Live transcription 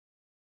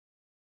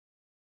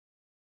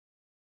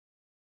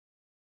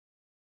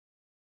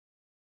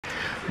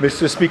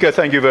Mr. Speaker,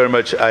 thank you very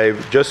much. I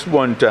just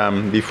want,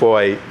 before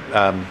I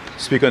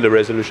speak on the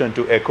resolution,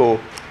 to echo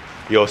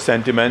your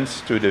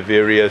sentiments to the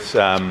various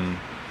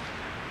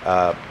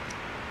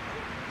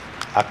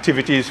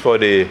activities for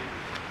the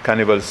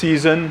carnival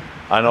season,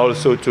 and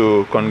also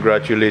to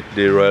congratulate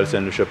the Royal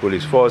St. Lucia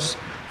Police Force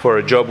for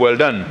a job well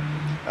done.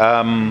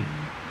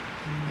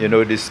 You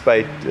know,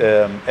 despite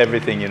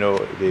everything, you know,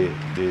 the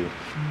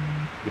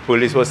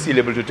police was still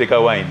able to take a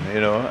wine,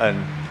 you know,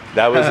 and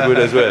that was good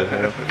as well.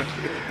 You know.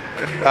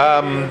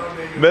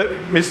 But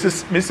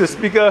Mr.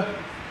 Speaker,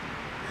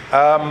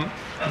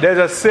 there's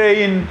a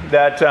saying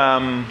that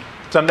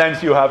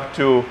sometimes you have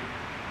to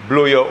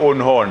blow your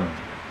own horn,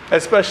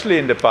 especially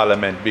in the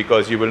Parliament,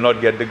 because you will not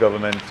get the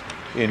government,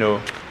 you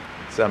know,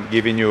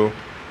 giving you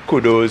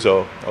kudos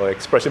or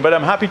expression. But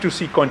I'm happy to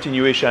see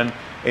continuation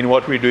in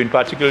what we're doing,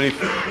 particularly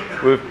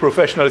with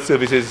professional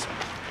services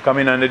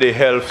coming under the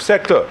health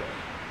sector.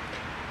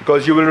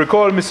 Because you will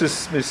recall,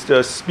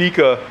 Mr.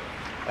 Speaker,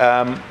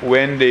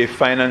 when the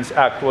Finance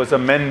Act was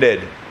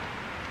amended,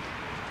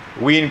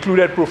 we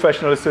included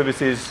professional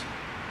services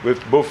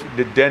with both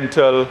the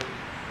dental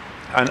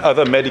and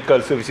other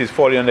medical services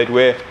falling on it,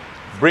 where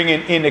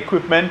bringing in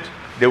equipment,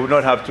 they would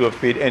not have to have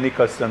paid any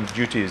customs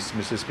duties,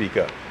 Mr.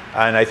 Speaker.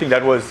 And I think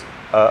that was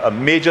a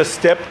major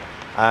step.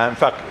 In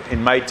fact,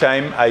 in my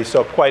time, I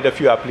saw quite a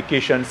few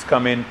applications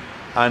come in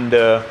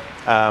under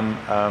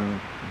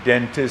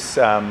dentists,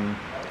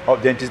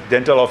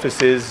 dental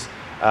offices,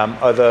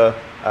 other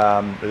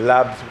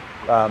labs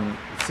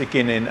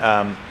seeking in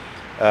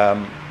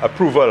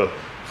approval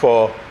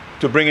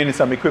to bring in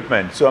some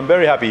equipment. So I'm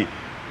very happy.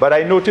 But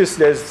I noticed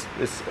this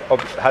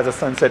has a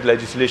sunset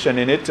legislation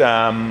in it,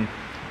 and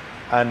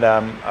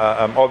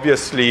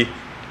obviously,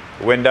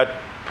 when that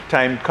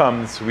time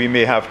comes, we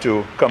may have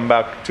to come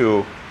back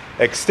to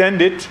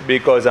extend it,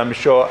 because I'm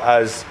sure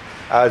as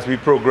we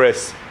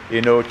progress,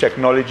 you know,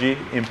 technology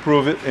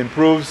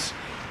improves,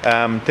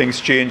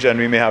 things change, and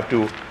we may have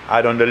to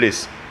add on the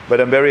list. But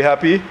I'm very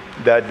happy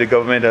that the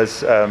government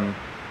has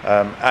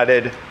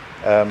added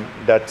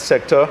that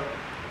sector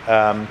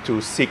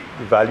to seek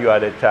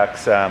value-added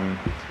tax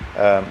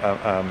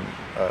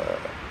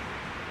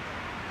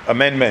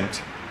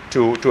amendment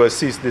to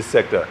assist this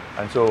sector.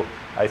 And so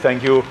I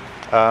thank you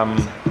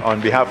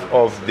on behalf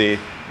of the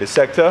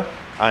sector,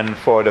 and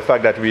for the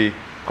fact that we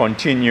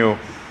continue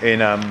in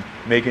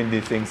making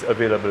these things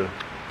available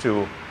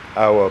to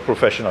our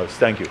professionals.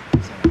 Thank you.